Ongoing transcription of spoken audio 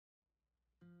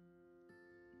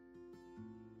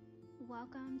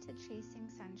Welcome to Chasing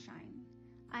Sunshine.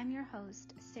 I'm your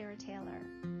host, Sarah Taylor,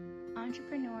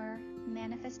 entrepreneur,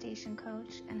 manifestation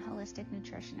coach, and holistic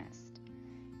nutritionist.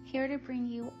 Here to bring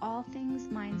you all things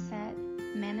mindset,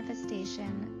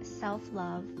 manifestation,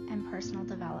 self-love, and personal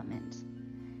development.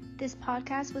 This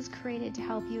podcast was created to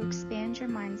help you expand your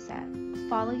mindset,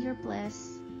 follow your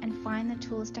bliss, and find the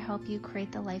tools to help you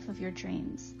create the life of your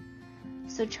dreams.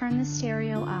 So turn the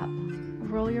stereo up,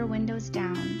 roll your windows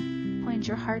down, point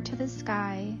your heart to the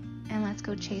sky, and let's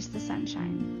go chase the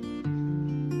sunshine.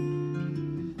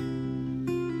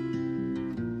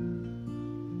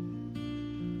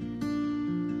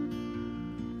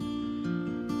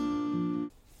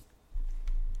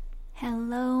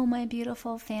 Hello, my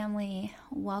beautiful family.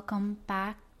 Welcome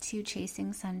back to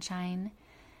Chasing Sunshine.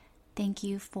 Thank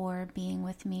you for being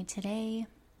with me today.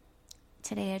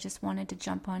 Today I just wanted to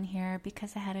jump on here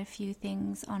because I had a few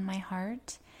things on my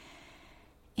heart.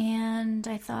 And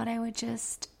I thought I would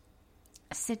just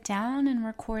sit down and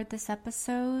record this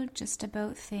episode just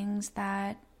about things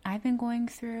that I've been going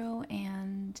through,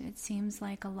 and it seems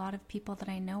like a lot of people that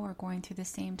I know are going through the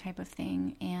same type of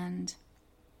thing, and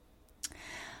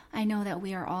I know that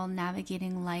we are all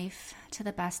navigating life to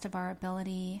the best of our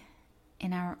ability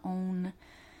in our own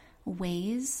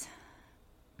ways,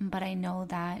 but I know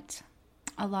that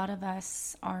a lot of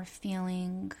us are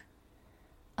feeling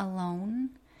alone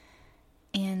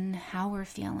in how we're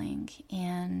feeling,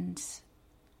 and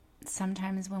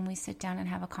sometimes when we sit down and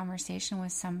have a conversation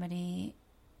with somebody,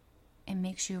 it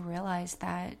makes you realize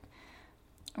that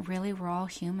really we're all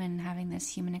human, having this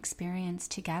human experience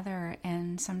together,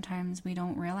 and sometimes we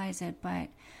don't realize it, but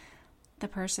the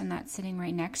person that's sitting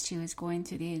right next to you is going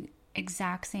through the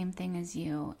exact same thing as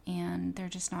you, and they're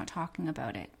just not talking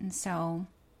about it. And so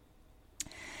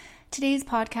today's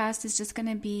podcast is just going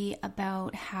to be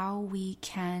about how we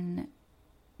can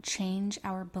change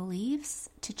our beliefs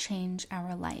to change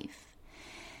our life.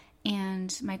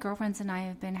 And my girlfriends and I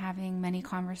have been having many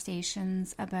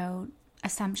conversations about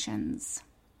assumptions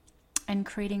and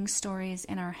creating stories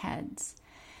in our heads.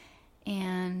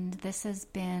 And this has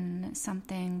been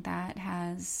something that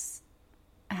has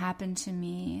happened to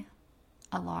me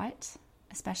a lot,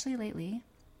 especially lately.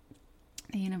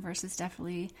 The universe is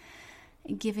definitely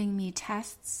giving me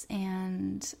tests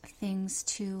and things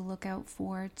to look out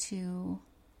for to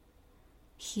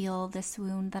heal this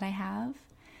wound that I have.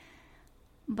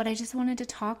 But I just wanted to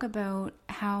talk about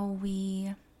how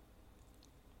we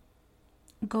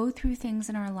go through things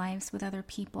in our lives with other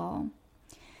people,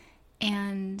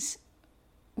 and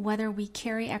whether we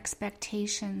carry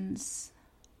expectations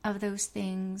of those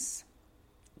things,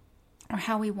 or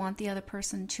how we want the other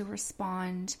person to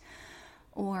respond,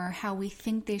 or how we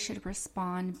think they should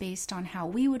respond based on how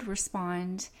we would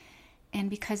respond. And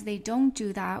because they don't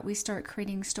do that, we start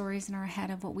creating stories in our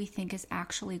head of what we think is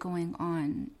actually going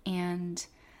on. And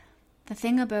the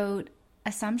thing about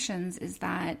assumptions is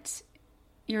that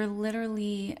you're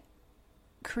literally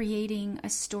creating a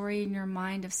story in your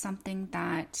mind of something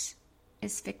that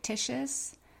is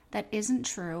fictitious, that isn't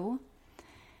true,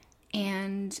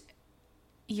 and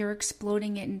you're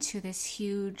exploding it into this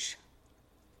huge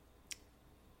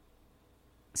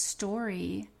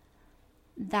story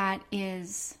that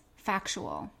is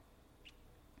factual.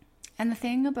 And the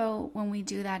thing about when we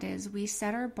do that is we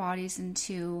set our bodies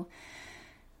into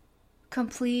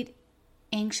complete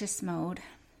anxious mode.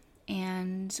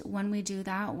 And when we do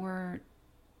that, we're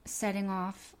setting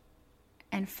off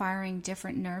and firing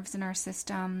different nerves in our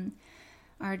system.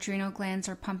 Our adrenal glands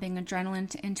are pumping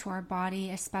adrenaline into our body,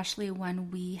 especially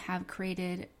when we have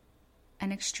created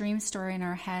an extreme story in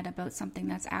our head about something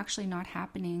that's actually not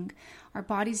happening. Our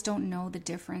bodies don't know the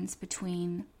difference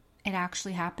between it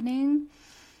actually happening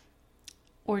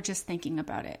or just thinking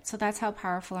about it. So that's how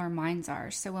powerful our minds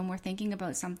are. So when we're thinking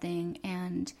about something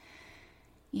and,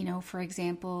 you know, for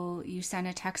example, you send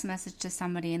a text message to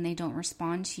somebody and they don't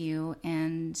respond to you,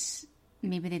 and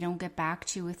maybe they don't get back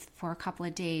to you for a couple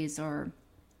of days or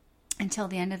until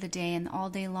the end of the day, and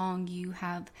all day long you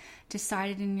have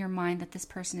decided in your mind that this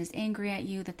person is angry at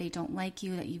you, that they don't like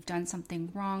you, that you've done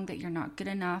something wrong, that you're not good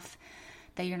enough,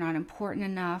 that you're not important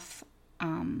enough,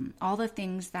 all the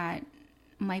things that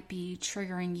might be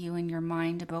triggering you in your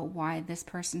mind about why this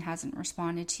person hasn't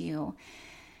responded to you.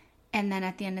 And then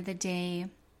at the end of the day,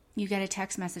 you get a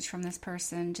text message from this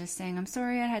person just saying, I'm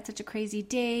sorry, I had such a crazy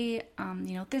day.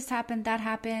 This happened, that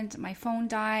happened, my phone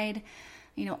died.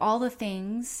 All the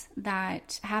things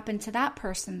that happened to that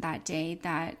person that day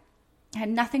that had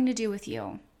nothing to do with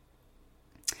you.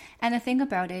 And the thing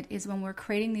about it is when we're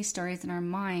creating these stories in our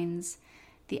minds,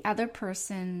 the other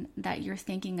person that you're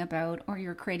thinking about or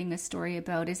you're creating a story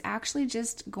about is actually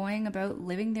just going about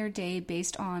living their day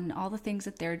based on all the things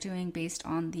that they're doing, based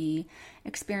on the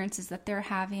experiences that they're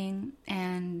having.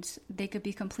 And they could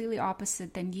be completely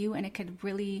opposite than you, and it could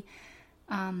really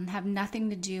have nothing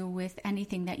to do with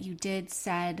anything that you did,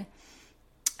 said,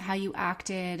 how you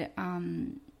acted,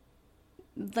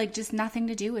 like just nothing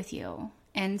to do with you.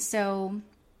 And so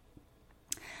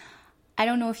I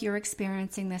don't know if you're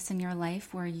experiencing this in your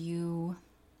life where you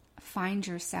find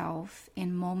yourself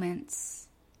in moments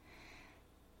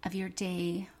of your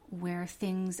day where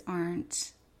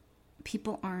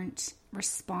people aren't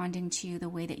responding to you the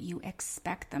way that you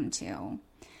expect them to.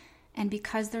 And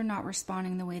because they're not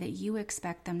responding the way that you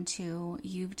expect them to,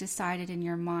 you've decided in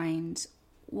your mind,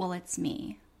 well, it's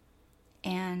me.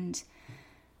 And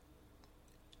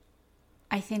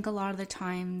I think a lot of the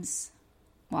times,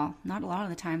 well, not a lot of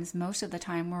the times, most of the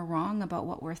time, we're wrong about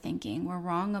what we're thinking. We're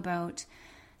wrong about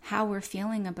how we're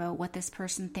feeling about what this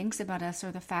person thinks about us,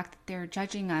 or the fact that they're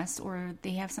judging us, or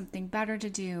they have something better to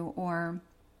do, or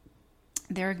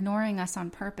they're ignoring us on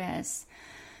purpose.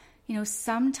 You know,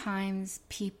 sometimes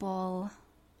people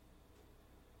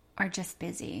are just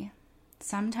busy.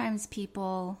 Sometimes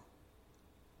people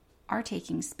are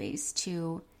taking space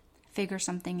to figure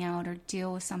something out or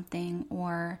deal with something,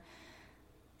 or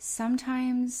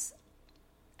sometimes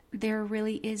there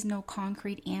really is no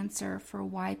concrete answer for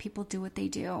why people do what they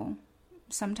do.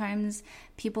 Sometimes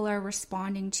people are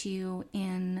responding to you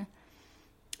in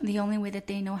the only way that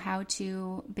they know how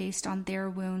to, based on their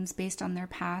wounds, based on their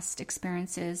past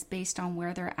experiences, based on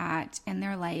where they're at in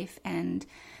their life. And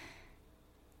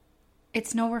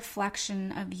it's no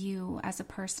reflection of you as a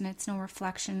person. It's no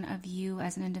reflection of you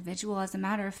as an individual. As a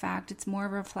matter of fact, it's more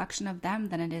of a reflection of them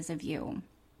than it is of you.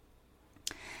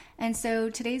 And so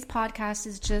today's podcast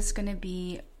is just going to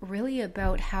be really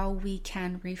about how we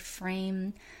can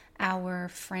reframe our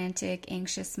frantic,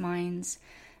 anxious minds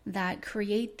that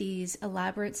create these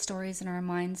elaborate stories in our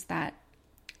minds that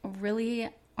really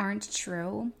aren't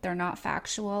true. They're not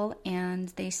factual, and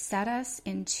they set us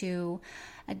into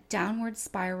a downward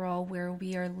spiral where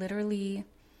we are literally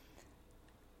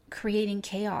creating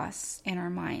chaos in our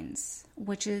minds,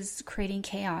 which is creating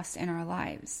chaos in our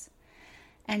lives.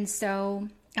 And so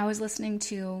I was listening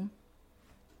to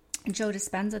Joe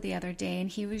Dispenza the other day, and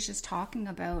he was just talking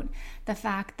about the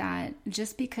fact that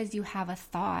just because you have a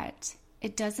thought,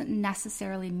 it doesn't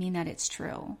necessarily mean that it's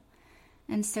true.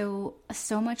 And so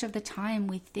much of the time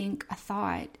we think a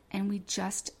thought and we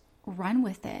just run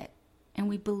with it and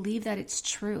we believe that it's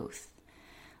truth,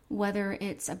 whether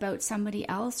it's about somebody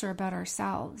else or about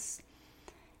ourselves.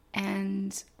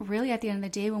 And really at the end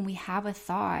of the day, when we have a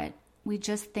thought, we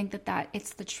just think that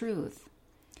it's the truth.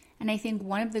 And I think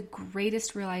one of the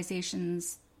greatest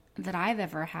realizations that I've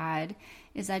ever had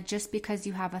is that just because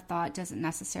you have a thought doesn't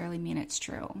necessarily mean it's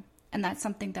true. And that's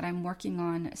something that I'm working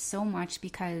on so much,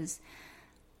 because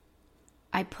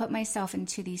I put myself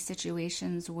into these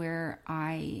situations where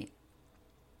I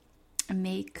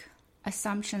make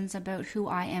assumptions about who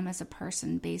I am as a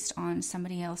person based on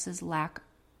somebody else's lack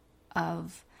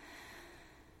of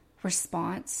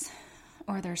response,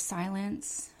 or their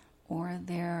silence, or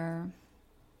their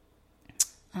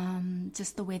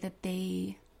just the way that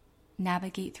they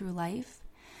navigate through life.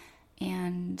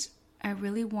 And I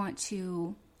really want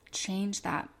to change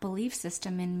that belief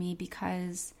system in me,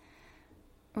 because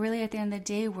really at the end of the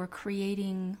day, we're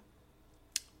creating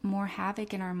more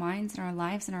havoc in our minds and our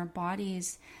lives and our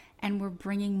bodies, and we're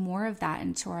bringing more of that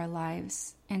into our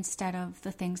lives instead of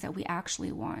the things that we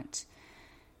actually want.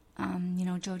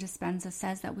 Joe Dispenza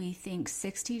says that we think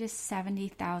 60 to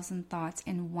 70,000 thoughts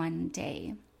in one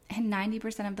day, and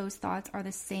 90% of those thoughts are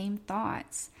the same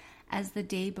thoughts as the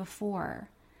day before.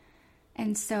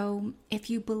 And so if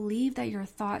you believe that your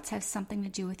thoughts have something to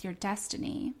do with your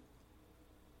destiny,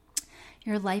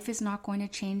 your life is not going to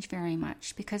change very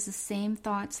much, because the same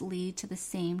thoughts lead to the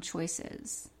same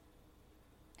choices.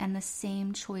 And the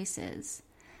same choices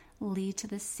lead to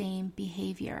the same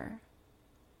behavior.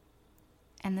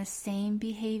 And the same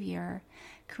behavior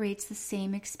creates the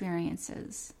same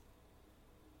experiences.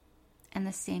 And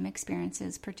the same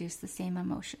experiences produce the same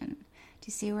emotion. Do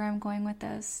you see where I'm going with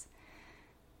this?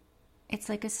 It's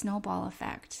like a snowball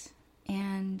effect.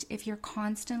 And if you're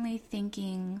constantly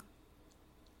thinking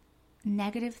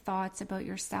negative thoughts about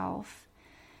yourself,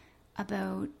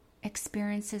 about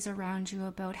experiences around you,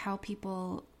 about how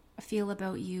people feel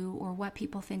about you, or what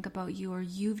people think about you, or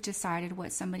you've decided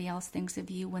what somebody else thinks of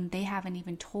you when they haven't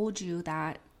even told you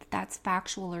that that's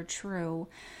factual or true,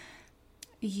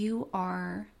 you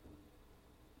are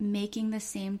making the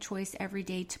same choice every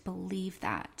day to believe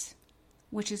that.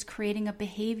 which is creating a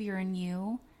behavior in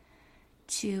you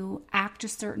to act a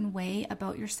certain way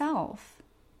about yourself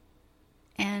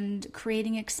and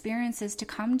creating experiences to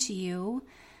come to you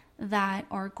that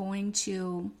are going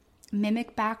to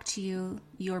mimic back to you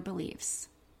your beliefs.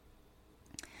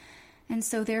 And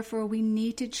so therefore we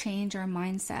need to change our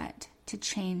mindset to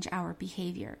change our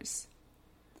behaviors.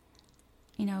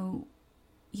 You know,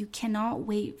 you cannot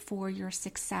wait for your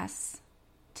success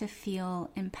to feel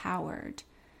empowered.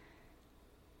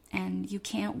 And you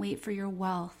can't wait for your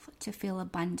wealth to feel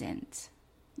abundant.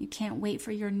 You can't wait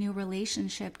for your new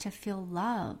relationship to feel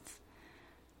love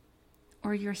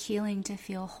or your healing to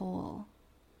feel whole.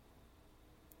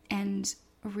 And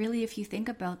really, if you think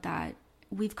about that,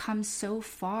 we've come so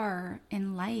far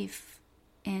in life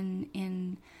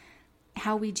in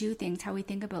how we do things, how we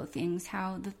think about things,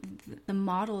 how the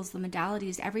models, the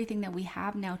modalities, everything that we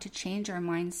have now to change our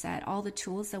mindset, all the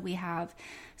tools that we have.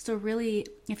 So really,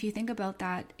 if you think about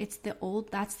that,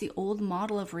 that's the old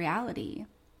model of reality,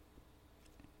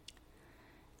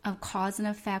 of cause and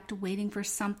effect, waiting for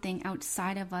something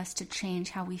outside of us to change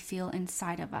how we feel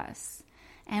inside of us.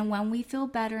 And when we feel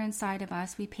better inside of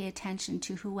us, we pay attention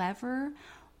to whoever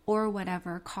or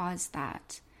whatever caused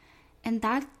that. And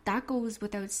that goes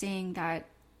without saying that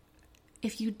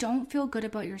if you don't feel good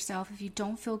about yourself, if you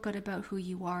don't feel good about who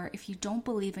you are, if you don't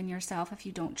believe in yourself, if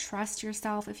you don't trust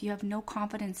yourself, if you have no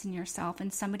confidence in yourself,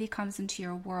 and somebody comes into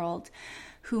your world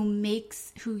who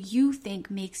you think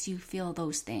makes you feel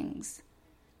those things,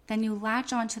 then you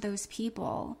latch onto those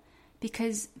people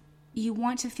because you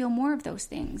want to feel more of those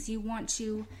things. You want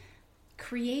to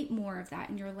create more of that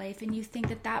in your life, and you think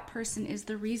that that person is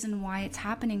the reason why it's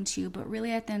happening to you, but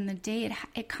really at the end of the day,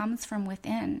 it comes from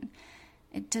within.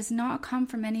 It does not come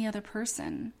from any other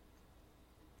person.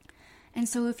 And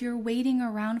so if you're waiting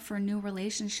around for a new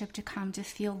relationship to come to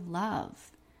feel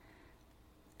love,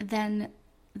 then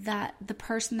that the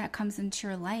person that comes into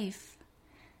your life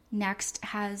next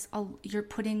you're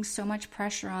putting so much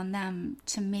pressure on them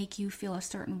to make you feel a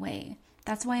certain way.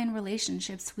 That's why in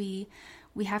relationships we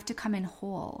have to come in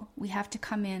whole. We have to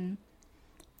come in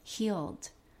healed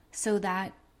so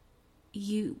that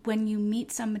when you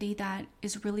meet somebody that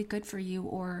is really good for you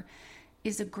or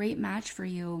is a great match for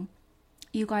you,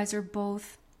 you guys are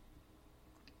both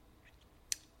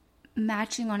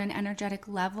matching on an energetic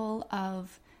level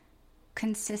of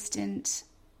consistent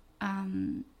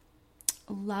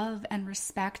love and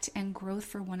respect and growth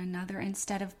for one another,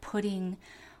 instead of putting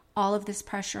all of this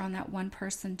pressure on that one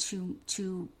person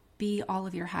to be all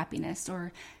of your happiness,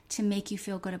 or to make you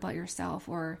feel good about yourself,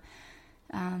 or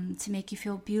to make you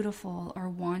feel beautiful or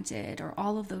wanted, or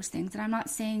all of those things. And I'm not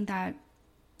saying that,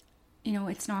 you know,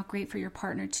 it's not great for your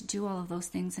partner to do all of those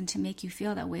things and to make you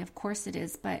feel that way. Of course it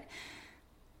is, but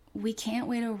we can't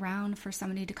wait around for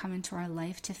somebody to come into our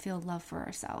life to feel love for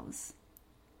ourselves.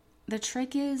 The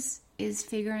trick is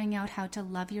figuring out how to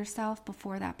love yourself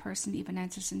before that person even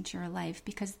enters into your life,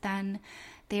 because then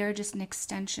they are just an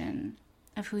extension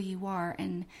of who you are.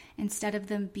 And instead of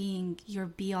them being your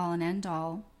be all and end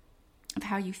all of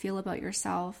how you feel about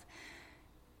yourself,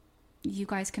 you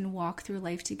guys can walk through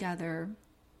life together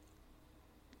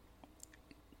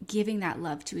giving that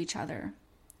love to each other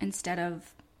instead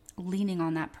of leaning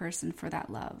on that person for that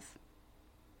love.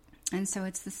 And so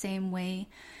it's the same way,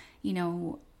 you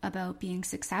know, about being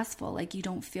successful. Like, you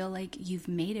don't feel like you've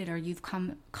made it or you've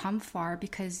come far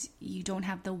because you don't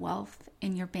have the wealth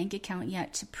in your bank account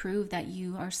yet to prove that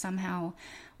you are somehow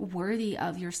worthy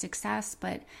of your success.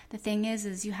 But the thing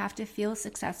is you have to feel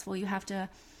successful. You have to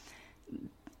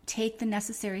take the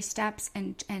necessary steps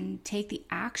and take the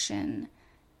action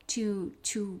to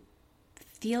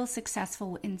feel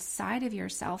successful inside of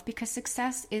yourself, because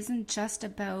success isn't just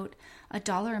about a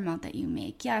dollar amount that you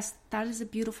make. Yes, that is a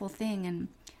beautiful thing, and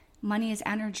money is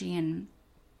energy, and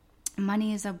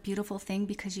money is a beautiful thing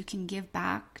because you can give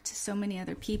back to so many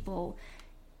other people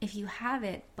if you have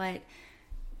it. But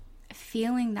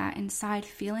feeling that inside,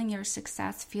 feeling your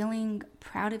success, feeling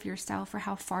proud of yourself for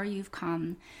how far you've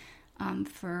come,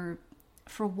 for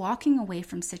walking away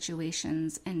from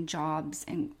situations and jobs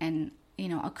and you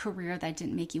know, a career that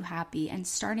didn't make you happy, and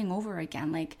starting over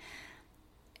again. Like,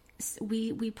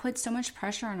 we put so much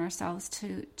pressure on ourselves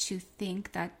to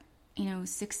think that, you know,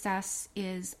 success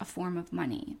is a form of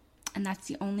money, and that's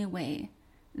the only way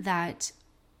that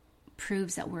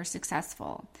proves that we're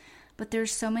successful. But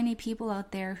there's so many people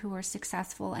out there who are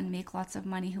successful and make lots of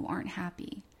money who aren't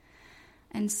happy.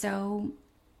 And so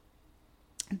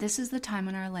this is the time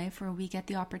in our life where we get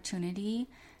the opportunity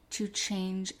to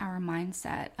change our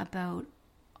mindset about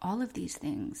all of these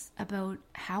things, about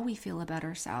how we feel about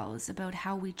ourselves, about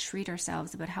how we treat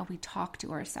ourselves, about how we talk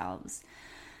to ourselves.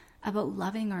 about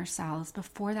loving ourselves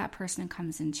before that person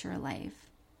comes into your life,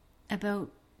 about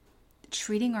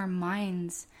treating our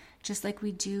minds just like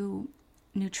we do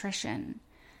nutrition,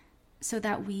 so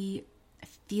that we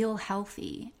feel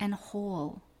healthy and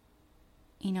whole,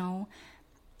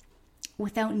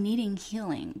 without needing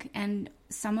healing. And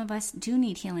some of us do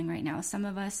need healing right now. Some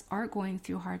of us are going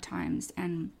through hard times,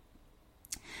 and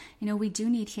we do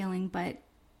need healing. But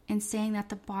in saying that,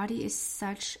 the body is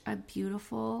such a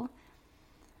beautiful,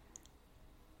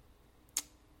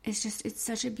 it's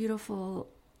such a beautiful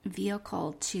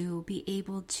vehicle to be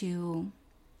able to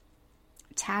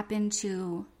tap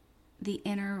into the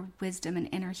inner wisdom and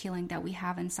inner healing that we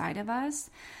have inside of us,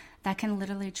 that can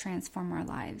literally transform our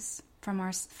lives, from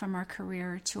our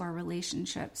career to our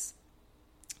relationships,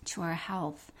 to our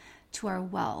health, to our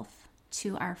wealth,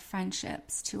 to our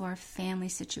friendships, to our family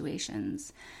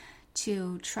situations,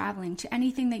 to traveling, to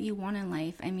anything that you want in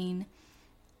life. I mean,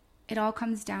 it all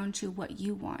comes down to what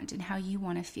you want and how you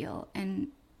want to feel. And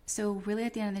so really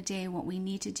at the end of the day, what we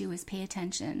need to do is pay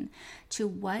attention to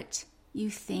what you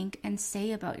think and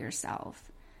say about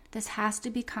yourself. This has to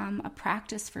become a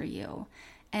practice for you.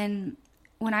 And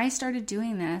when I started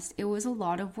doing this, it was a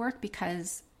lot of work,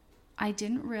 because I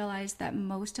didn't realize that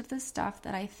most of the stuff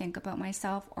that I think about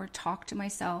myself or talk to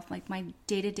myself, like my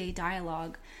day-to-day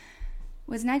dialogue,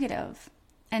 was negative.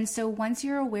 And so once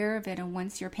you're aware of it and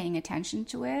once you're paying attention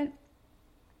to it,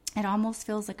 it almost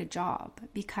feels like a job,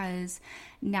 because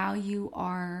now you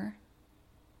are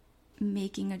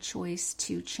making a choice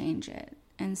to change it.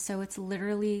 And so it's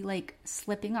literally like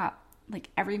slipping up. Like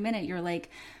every minute you're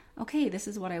like, okay, this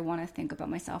is what I want to think about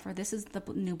myself, or this is the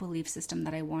new belief system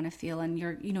that I want to feel. And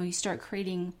you start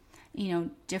creating,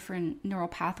 different neural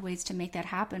pathways to make that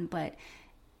happen. But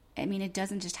I mean, it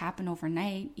doesn't just happen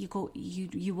overnight.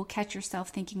 You will catch yourself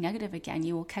thinking negative again.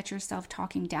 You will catch yourself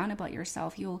talking down about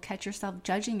yourself. You will catch yourself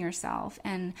judging yourself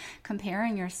and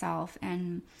comparing yourself.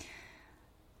 And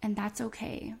that's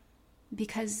okay,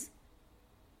 because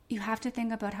you have to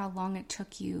think about how long it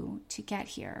took you to get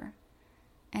here.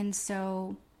 And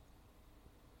so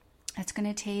it's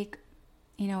going to take,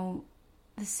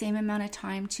 the same amount of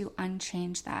time to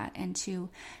unchange that, and to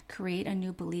create a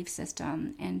new belief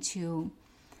system, and to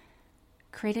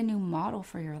create a new model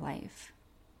for your life.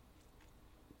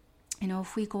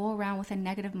 If we go around with a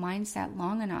negative mindset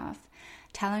long enough,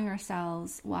 telling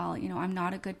ourselves, well, I'm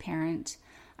not a good parent,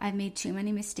 I've made too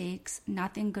many mistakes,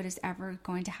 nothing good is ever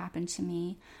going to happen to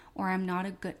me, or I'm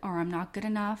not good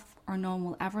enough, or no one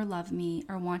will ever love me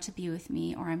or want to be with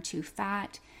me, or I'm too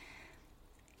fat.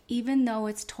 Even though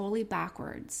it's totally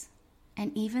backwards,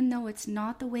 and even though it's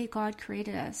not the way God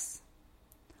created us,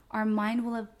 our mind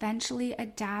will eventually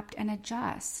adapt and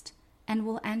adjust, and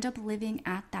we'll end up living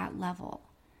at that level.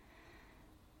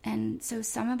 And so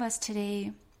some of us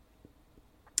today,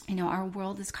 our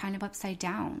world is kind of upside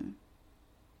down.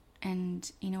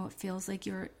 And, it feels like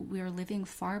we're living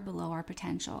far below our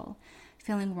potential,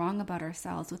 feeling wrong about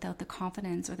ourselves, without the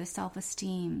confidence or the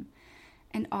self-esteem.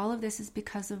 And all of this is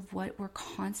because of what we're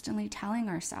constantly telling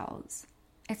ourselves.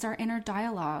 It's our inner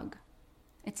dialogue.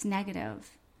 It's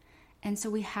negative. And so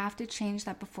we have to change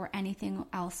that before anything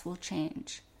else will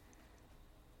change.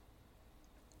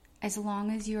 As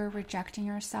long as you're rejecting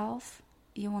yourself,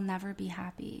 you will never be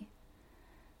happy.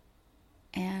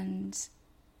 And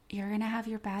you're going to have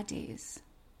your bad days.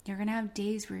 You're going to have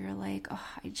days where you're like, oh,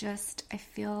 I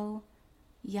feel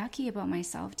yucky about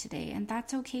myself today. And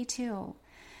that's okay too.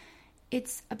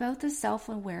 It's about the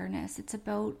self-awareness. It's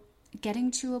about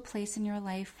getting to a place in your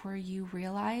life where you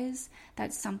realize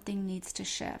that something needs to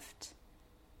shift,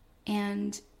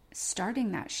 and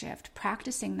starting that shift,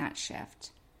 practicing that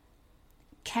shift,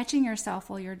 catching yourself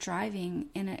while you're driving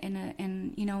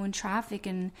in traffic,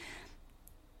 and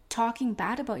talking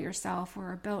bad about yourself,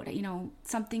 or about,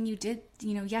 something you did,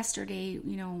 yesterday,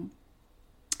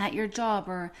 at your job,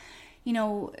 or,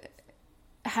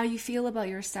 how you feel about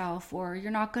yourself, or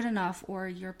you're not good enough, or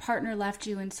your partner left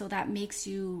you, and so that makes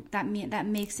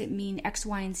it mean X,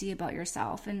 Y, and Z about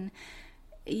yourself. And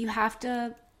you have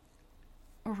to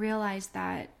realize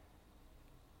that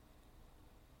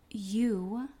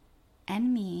you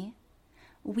and me,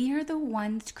 we are the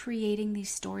ones creating these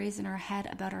stories in our head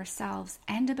about ourselves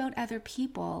and about other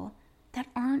people that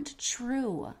aren't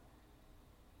true.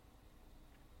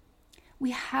 We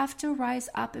have to rise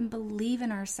up and believe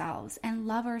in ourselves and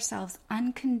love ourselves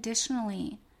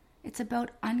unconditionally. It's about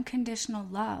unconditional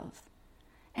love.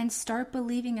 And start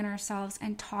believing in ourselves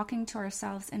and talking to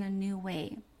ourselves in a new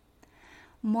way.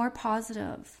 More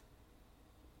positively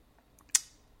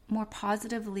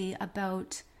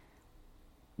about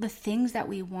the things that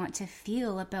we want to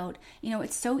feel about,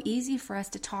 it's so easy for us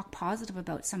to talk positive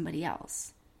about somebody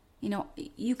else.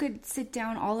 You could sit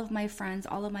down, all of my friends,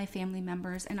 all of my family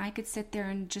members, and I could sit there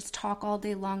and just talk all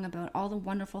day long about all the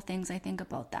wonderful things I think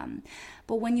about them.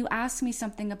 But when you ask me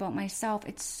something about myself,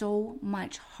 it's so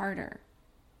much harder.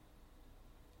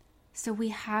 So we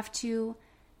have to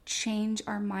change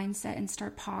our mindset and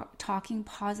start talking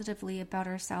positively about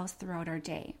ourselves throughout our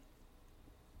day.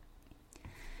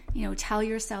 Tell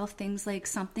yourself things like,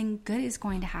 something good is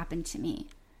going to happen to me.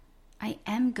 I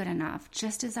am good enough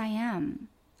just as I am.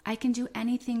 I can do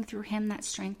anything through Him that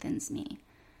strengthens me.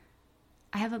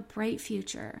 I have a bright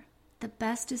future. The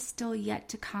best is still yet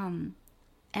to come.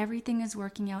 Everything is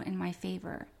working out in my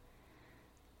favor.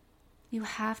 You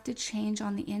have to change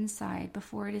on the inside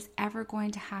before it is ever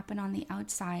going to happen on the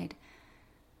outside.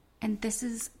 And this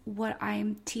is what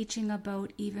I'm teaching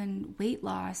about even weight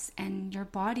loss and your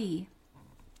body,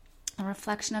 a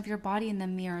reflection of your body in the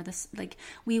mirror.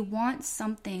 We want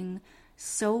something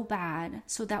so bad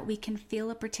so that we can feel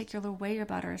a particular way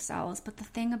about ourselves. But the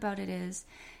thing about it is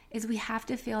we have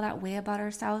to feel that way about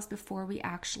ourselves before we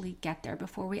actually get there,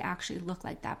 before we actually look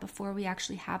like that, before we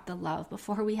actually have the love,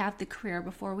 before we have the career,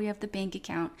 before we have the bank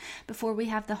account, before we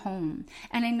have the home.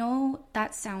 And I know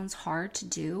that sounds hard to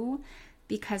do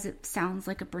because it sounds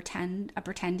like a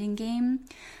pretending game,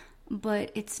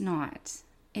 but it's not.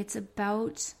 It's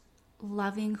about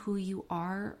loving who you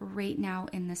are right now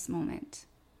in this moment.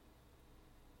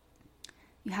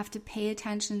 You have to pay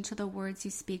attention to the words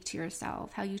you speak to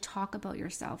yourself, how you talk about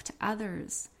yourself to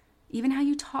others, even how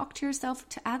you talk to yourself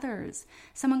to others.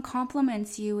 Someone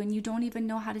compliments you and you don't even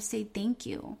know how to say thank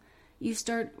you. You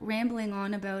start rambling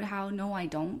on about how, no, I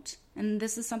don't. And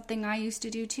this is something I used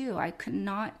to do too. I could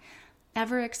not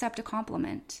ever accept a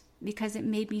compliment because it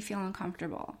made me feel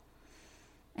uncomfortable.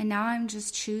 And now I'm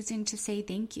just choosing to say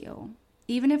thank you.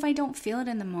 Even if I don't feel it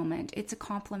in the moment, it's a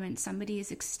compliment. Somebody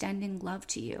is extending love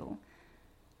to you.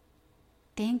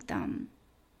 Thank them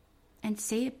and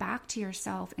say it back to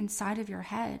yourself inside of your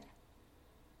head.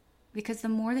 Because the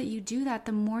more that you do that,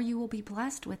 the more you will be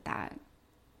blessed with that.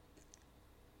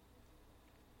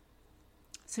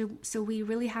 So we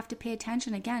really have to pay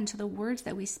attention again to the words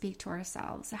that we speak to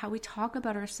ourselves, how we talk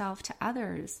about ourselves to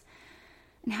others,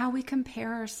 and how we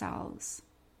compare ourselves.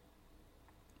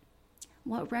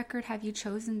 What record have you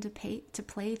chosen to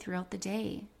play throughout the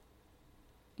day?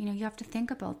 You have to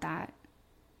think about that.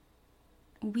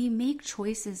 We make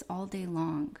choices all day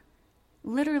long.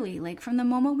 Literally, from the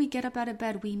moment we get up out of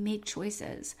bed, we make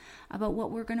choices about what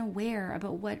we're going to wear,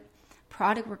 about what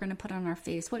product we're going to put on our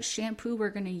face, what shampoo we're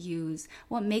going to use,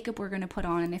 what makeup we're going to put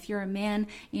on. And if you're a man,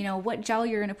 what gel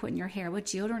you're going to put in your hair, what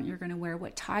deodorant you're going to wear,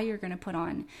 what tie you're going to put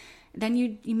on. Then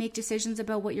you make decisions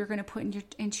about what you're going to put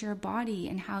into your body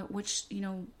and which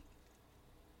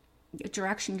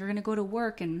direction you're going to go to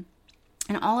work. And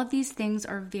all of these things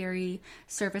are very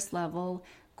surface level,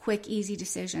 quick, easy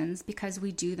decisions because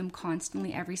we do them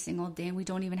constantly every single day and we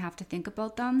don't even have to think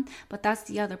about them. But that's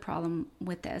the other problem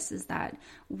with this is that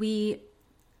we,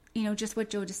 just what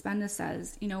Joe Dispenza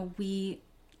says, we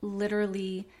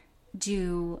literally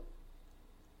do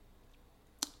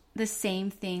the same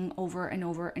thing over and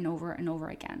over and over and over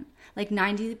again.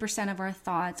 90% of our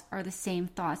thoughts are the same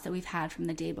thoughts that we've had from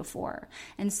the day before.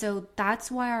 And so that's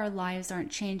why our lives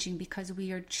aren't changing, because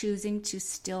we are choosing to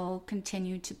still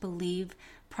continue to believe,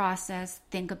 process,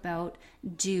 think about,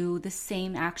 do the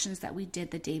same actions that we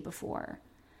did the day before.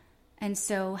 And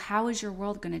so how is your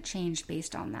world going to change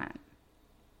based on that?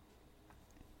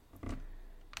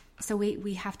 So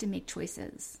we have to make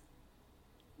choices.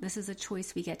 This is a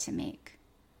choice we get to make.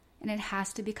 And it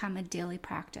has to become a daily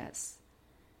practice.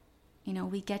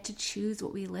 We get to choose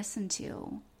what we listen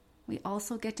to. We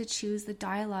also get to choose the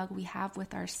dialogue we have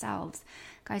with ourselves.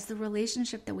 Guys, the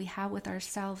relationship that we have with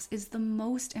ourselves is the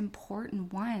most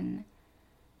important one.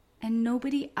 And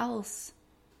nobody else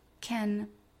can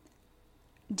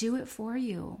do it for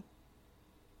you.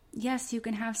 Yes, you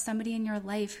can have somebody in your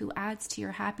life who adds to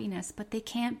your happiness, but they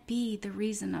can't be the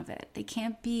reason of it. They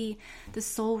can't be the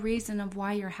sole reason of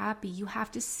why you're happy. You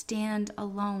have to stand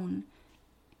alone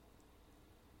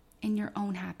in your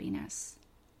own happiness.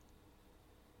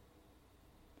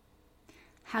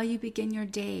 How you begin your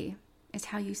day is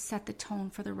how you set the tone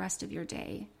for the rest of your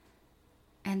day.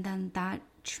 And then that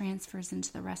transfers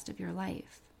into the rest of your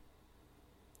life.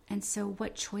 And so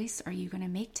what choice are you going to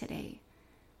make today?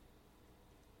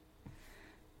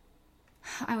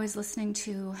 I was listening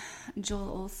to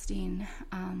Joel Osteen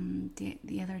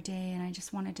the other day, and I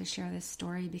just wanted to share this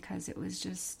story because it was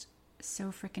just so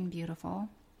freaking beautiful.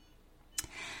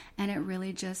 And it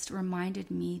really just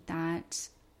reminded me that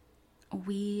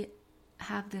we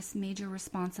have this major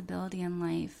responsibility in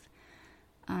life,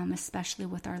 especially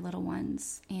with our little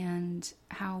ones, and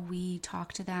how we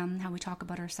talk to them, how we talk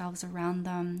about ourselves around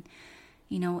them,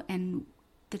 and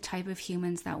the type of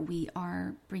humans that we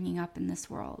are bringing up in this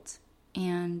world.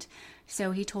 And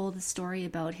so he told the story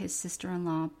about his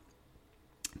sister-in-law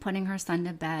putting her son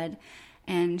to bed,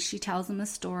 and she tells him a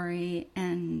story,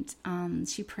 and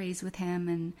she prays with him,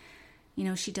 and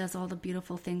she does all the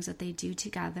beautiful things that they do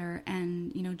together.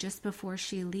 And just before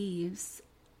she leaves,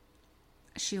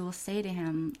 she will say to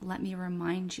him, "Let me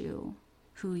remind you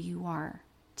who you are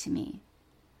to me."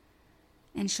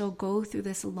 And she'll go through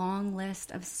this long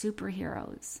list of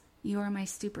superheroes. You are my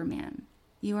Superman.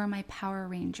 You are my Power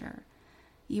Ranger.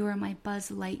 You are my Buzz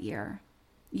Lightyear.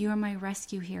 You are my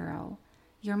rescue hero.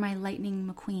 You're my Lightning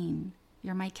McQueen.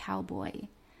 You're my cowboy.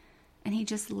 And he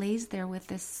just lays there with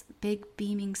this big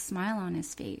beaming smile on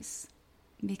his face,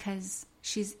 because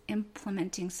she's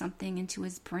implementing something into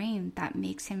his brain that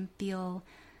makes him feel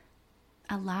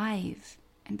alive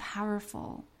and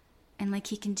powerful and like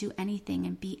he can do anything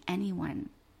and be anyone.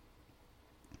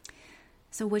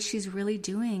 So what she's really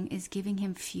doing is giving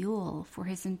him fuel for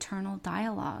his internal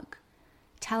dialogue,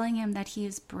 telling him that he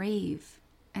is brave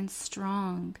and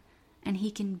strong and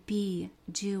he can be,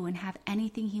 do, and have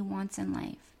anything he wants in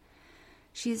life.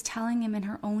 She is telling him in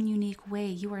her own unique way,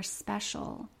 you are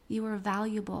special, you are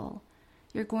valuable,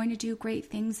 you're going to do great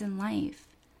things in life.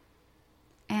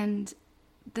 And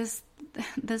this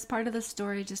part of the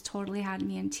story just totally had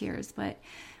me in tears. But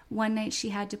one night she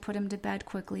had to put him to bed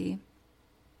quickly,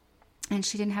 and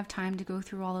she didn't have time to go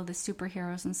through all of the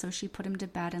superheroes, and so she put him to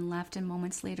bed and left, and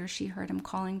moments later she heard him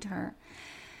calling to her.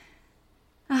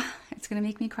 It's going to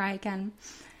make me cry again.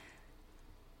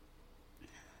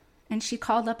 And she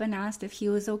called up and asked if he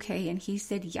was okay, and he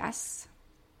said yes.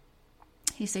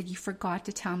 He said, "You forgot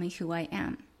to tell me who I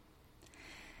am."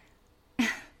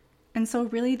 And so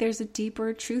really there's a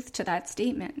deeper truth to that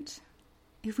statement.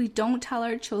 If we don't tell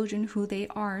our children who they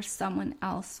are, someone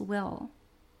else will.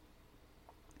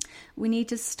 We need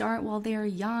to start while they are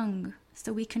young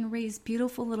so we can raise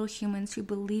beautiful little humans who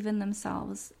believe in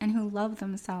themselves and who love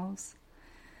themselves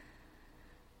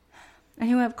and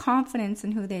who have confidence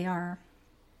in who they are,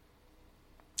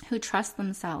 who trust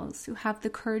themselves, who have the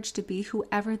courage to be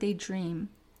whoever they dream,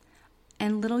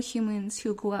 and little humans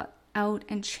who go out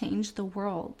and change the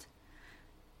world.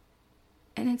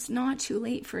 And it's not too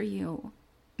late for you.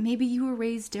 Maybe you were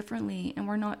raised differently and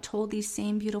were not told these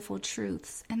same beautiful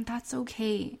truths, and that's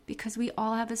okay, because we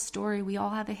all have a story, we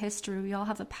all have a history, we all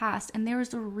have a past, and there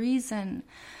is a reason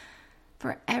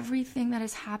for everything that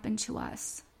has happened to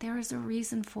us. There is a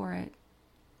reason for it,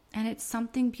 and it's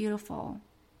something beautiful.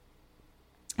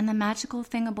 And the magical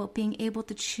thing about being able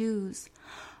to choose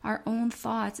our own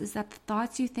thoughts is that the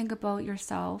thoughts you think about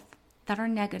yourself that are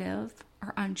negative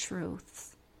are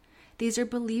untruths. These are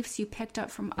beliefs you picked up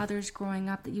from others growing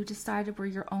up that you decided were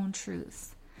your own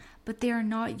truths. But they are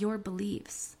not your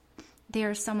beliefs. They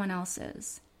are someone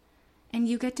else's. And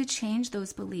you get to change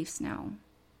those beliefs now.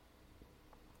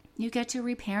 You get to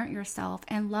reparent yourself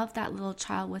and love that little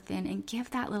child within and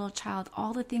give that little child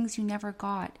all the things you never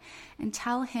got, and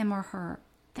tell him or her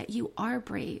that you are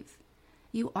brave,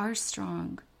 you are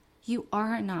strong, you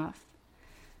are enough,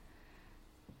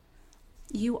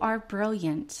 you are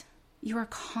brilliant, you are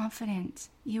confident,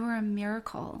 you are a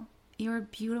miracle, you are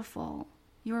beautiful,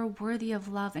 you are worthy of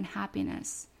love and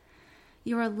happiness,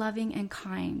 you are loving and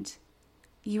kind,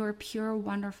 you are pure,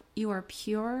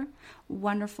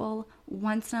 wonderful,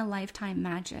 once in a lifetime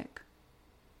magic.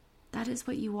 That is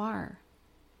what you are.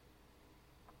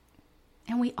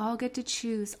 And we all get to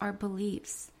choose our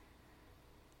beliefs.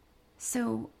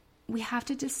 So we have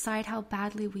to decide how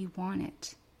badly we want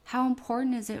it. How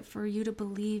important is it for you to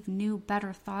believe new,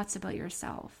 better thoughts about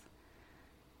yourself?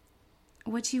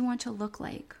 What do you want to look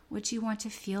like? What do you want to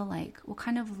feel like? What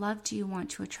kind of love do you want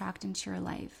to attract into your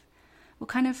life? What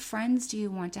kind of friends do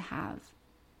you want to have?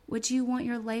 What do you want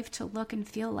your life to look and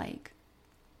feel like?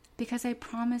 Because I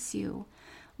promise you,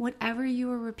 whatever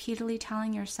you are repeatedly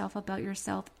telling yourself about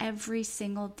yourself every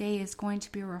single day is going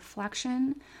to be a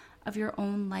reflection of your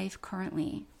own life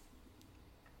currently.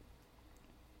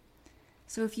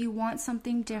 So if you want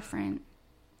something different,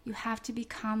 you have to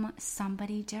become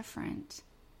somebody different.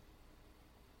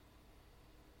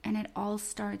 And it all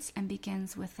starts and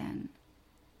begins within.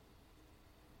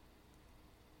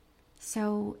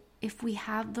 So if we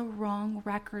have the wrong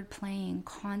record playing,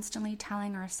 constantly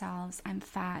telling ourselves, I'm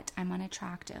fat, I'm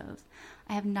unattractive,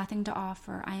 I have nothing to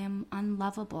offer, I am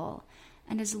unlovable,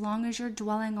 and as long as you're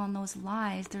dwelling on those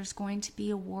lies, there's going to be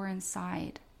a war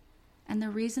inside. And the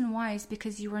reason why is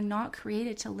because you were not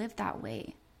created to live that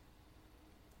way.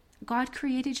 God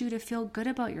created you to feel good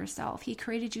about yourself. He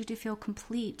created you to feel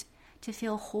complete, to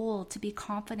feel whole, to be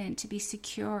confident, to be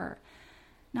secure,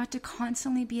 not to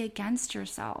constantly be against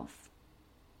yourself.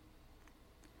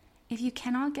 If you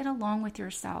cannot get along with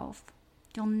yourself,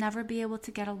 you'll never be able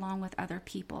to get along with other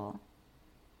people.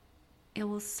 It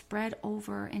will spread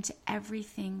over into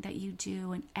everything that you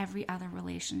do in every other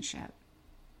relationship.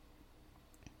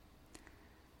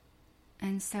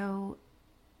 And so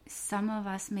some of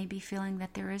us may be feeling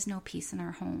that there is no peace in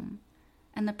our home.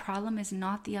 And the problem is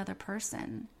not the other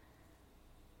person.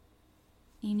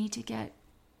 You need to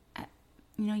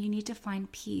you need to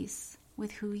find peace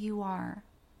with who you are.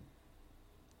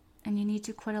 And you need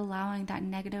to quit allowing that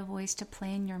negative voice to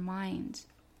play in your mind.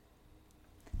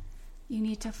 You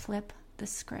need to flip the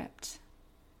script.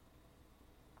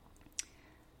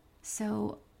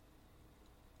 So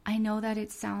I know that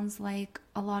it sounds like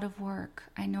a lot of work.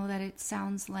 I know that it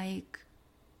sounds like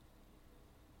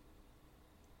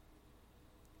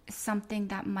something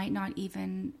that might not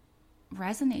even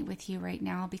resonate with you right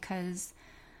now because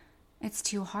it's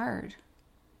too hard.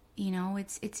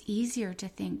 It's easier to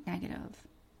think negative.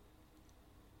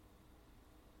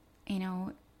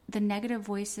 The negative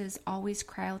voices always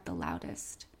cry out the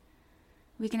loudest.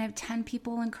 We can have 10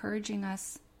 people encouraging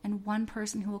us and one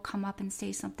person who will come up and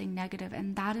say something negative,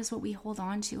 and that is what we hold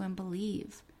on to and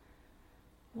believe.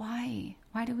 Why?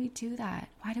 Why do we do that?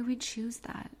 Why do we choose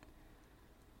that?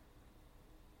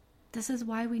 This is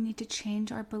why we need to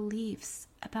change our beliefs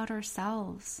about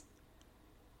ourselves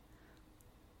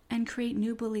and create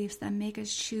new beliefs that make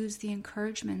us choose the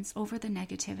encouragements over the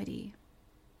negativity.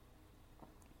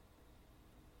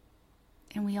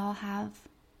 And we all have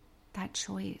that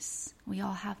choice. We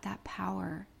all have that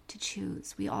power to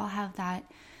choose. We all have that.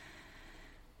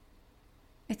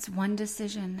 It's one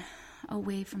decision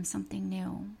away from something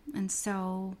new. And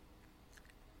so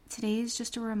today is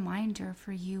just a reminder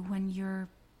for you when you're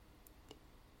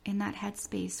in that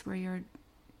headspace where you're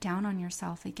down on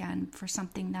yourself again for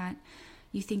something that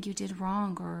you think you did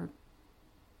wrong, or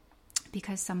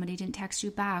because somebody didn't text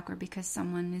you back, or because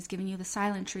someone is giving you the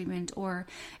silent treatment, or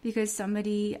because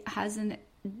somebody hasn't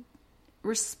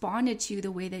responded to you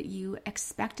the way that you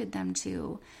expected them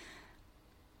to.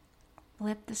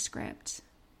 Flip the script.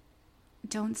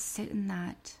 Don't sit in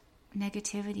that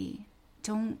negativity.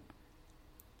 Don't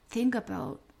think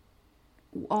about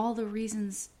all the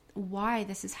reasons why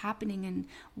this is happening and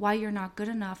why you're not good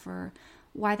enough, or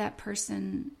why that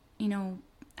person,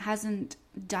 hasn't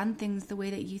done things the way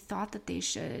that you thought that they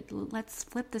should. Let's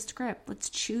flip the script. Let's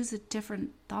choose a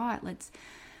different thought. Let's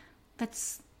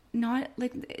not,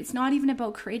 it's not even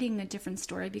about creating a different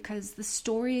story, because the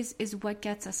stories is what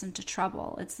gets us into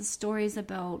trouble. It's the stories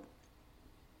about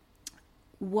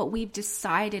what we've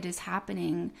decided is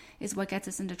happening is what gets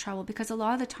us into trouble, because a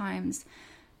lot of the times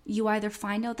you either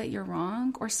find out that you're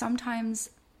wrong, or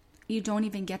sometimes you don't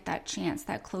even get that chance,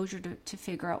 that closure to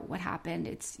figure out what happened.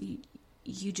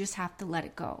 You just have to let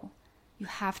it go. You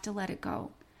have to let it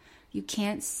go. You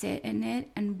can't sit in it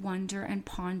and wonder and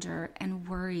ponder and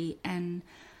worry, and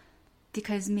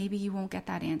because maybe you won't get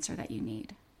that answer that you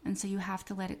need. And so you have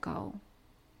to let it go.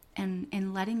 And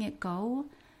in letting it go,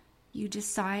 you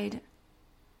decide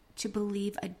to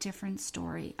believe a different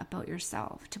story about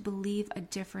yourself, to believe a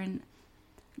different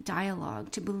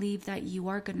dialogue, to believe that you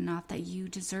are good enough, that you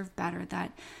deserve better,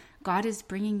 that God is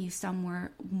bringing you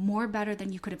somewhere more better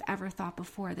than you could have ever thought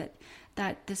before,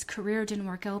 that this career didn't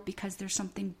work out because there's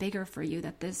something bigger for you,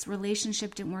 that this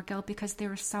relationship didn't work out because there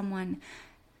was someone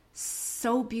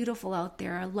so beautiful out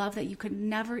there, a love that you could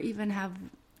never even have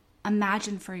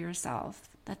imagined for yourself,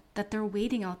 that they're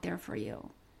waiting out there for you.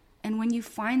 And when you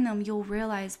find them, you'll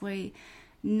realize why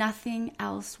nothing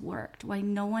else worked, why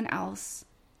no one else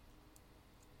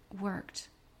worked.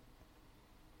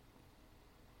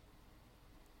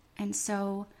 And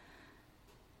so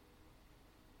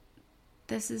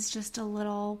this is just a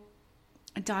little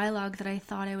dialogue that I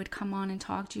thought I would come on and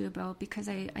talk to you about, because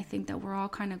I think that we're all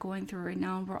kind of going through right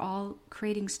now, and we're all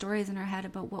creating stories in our head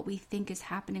about what we think is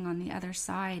happening on the other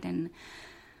side. And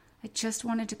I just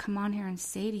wanted to come on here and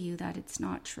say to you that it's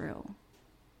not true.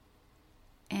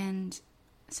 And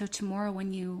so tomorrow,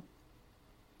 when you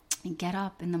get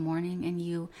up in the morning and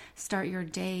you start your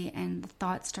day and the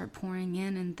thoughts start pouring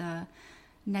in and the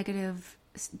negative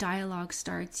dialogue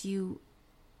starts, you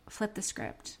flip the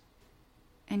script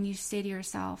and you say to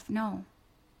yourself, no,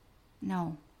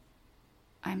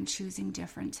 I'm choosing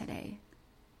different today.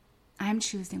 I'm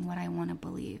choosing what I want to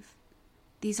believe.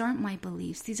 These aren't my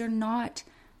beliefs. These are not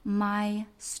my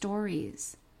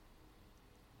stories.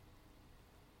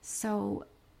 So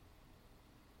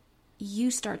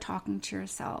you start talking to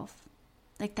yourself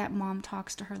Like that mom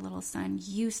talks to her little son,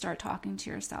 you start talking to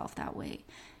yourself that way.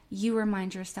 You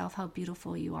remind yourself how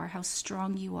beautiful you are, how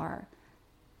strong you are,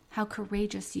 how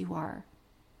courageous you are,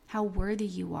 how worthy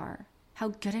you are, how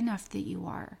good enough that you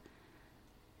are,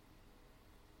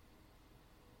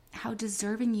 how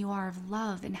deserving you are of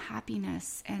love and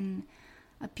happiness and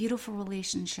a beautiful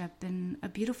relationship and a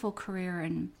beautiful career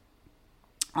and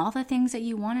all the things that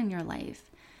you want in your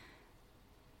life.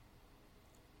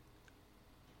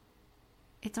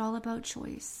 It's all about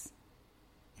choice.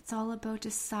 It's all about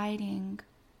deciding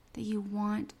that you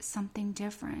want something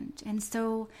different. And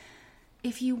so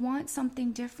if you want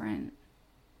something different,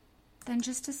 then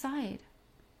just decide.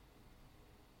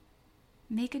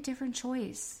 Make a different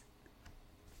choice.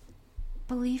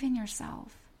 Believe in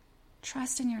yourself.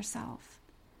 Trust in yourself.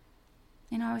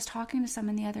 I was talking to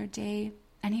someone the other day,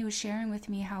 and he was sharing with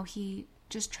me how he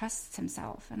just trusts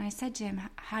himself. And I said to him,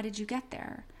 how did you get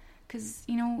there? Because,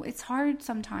 it's hard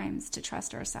sometimes to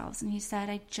trust ourselves. And he said,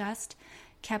 I just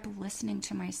kept listening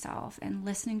to myself and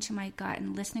listening to my gut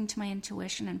and listening to my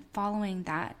intuition and following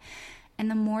that.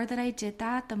 And the more that I did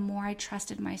that, the more I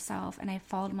trusted myself and I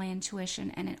followed my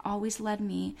intuition, and it always led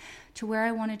me to where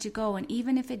I wanted to go. And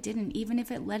even if it didn't, even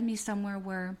if it led me somewhere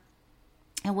where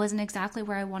it wasn't exactly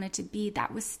where I wanted to be,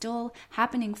 that was still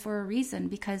happening for a reason,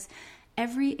 because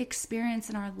every experience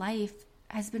in our life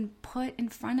has been put in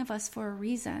front of us for a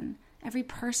reason. Every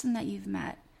person that you've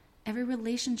met, every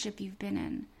relationship you've been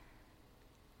in,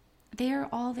 they are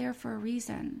all there for a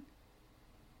reason.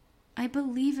 I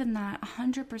believe in that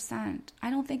 100%. I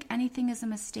don't think anything is a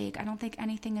mistake. I don't think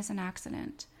anything is an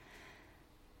accident.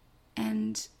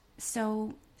 And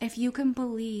so if you can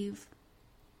believe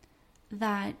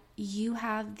that you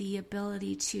have the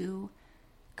ability to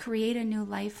create a new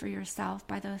life for yourself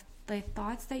by the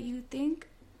thoughts that you think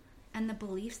and the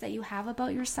beliefs that you have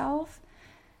about yourself,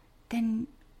 then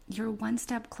you're one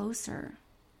step closer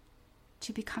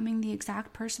to becoming the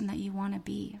exact person that you want to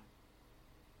be.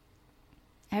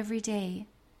 Every day,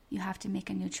 you have to make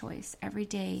a new choice. Every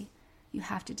day, you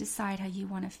have to decide how you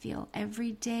want to feel.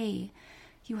 Every day,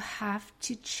 you have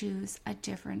to choose a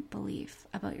different belief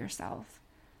about yourself.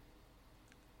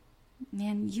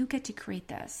 Man, you get to create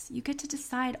this. You get to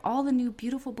decide all the new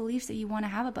beautiful beliefs that you want to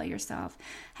have about yourself.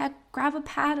 Heck, grab a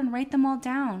pad and write them all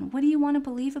down. What do you want to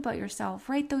believe about yourself?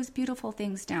 Write those beautiful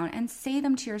things down and say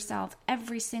them to yourself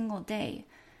every single day.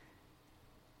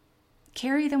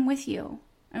 Carry them with you.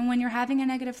 And when you're having a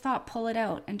negative thought, pull it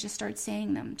out and just start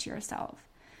saying them to yourself.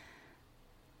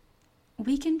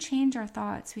 We can change our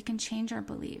thoughts. We can change our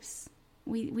beliefs.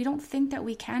 We don't think that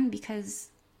we can because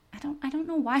I don't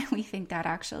know why we think that,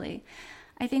 actually.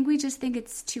 I think we just think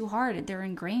it's too hard. They're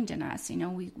ingrained in us.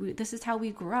 This is how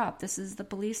we grew up. This is the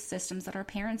belief systems that our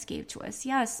parents gave to us.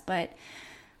 Yes, but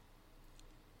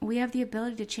we have the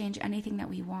ability to change anything that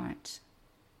we want.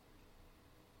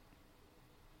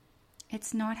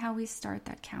 It's not how we start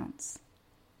that counts.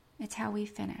 It's how we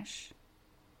finish.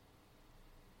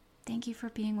 Thank you for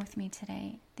being with me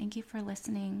today. Thank you for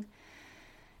listening.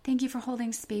 Thank you for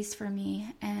holding space for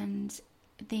me. And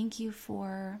thank you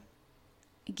for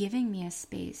giving me a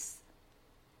space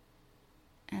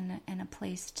and a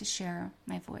place to share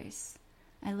my voice.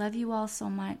 I love you all so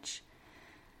much.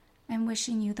 I'm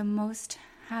wishing you the most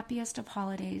happiest of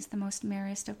holidays, the most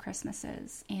merriest of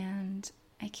Christmases, and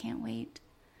I can't wait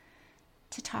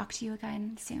to talk to you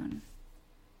again soon.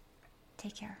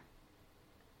 Take care.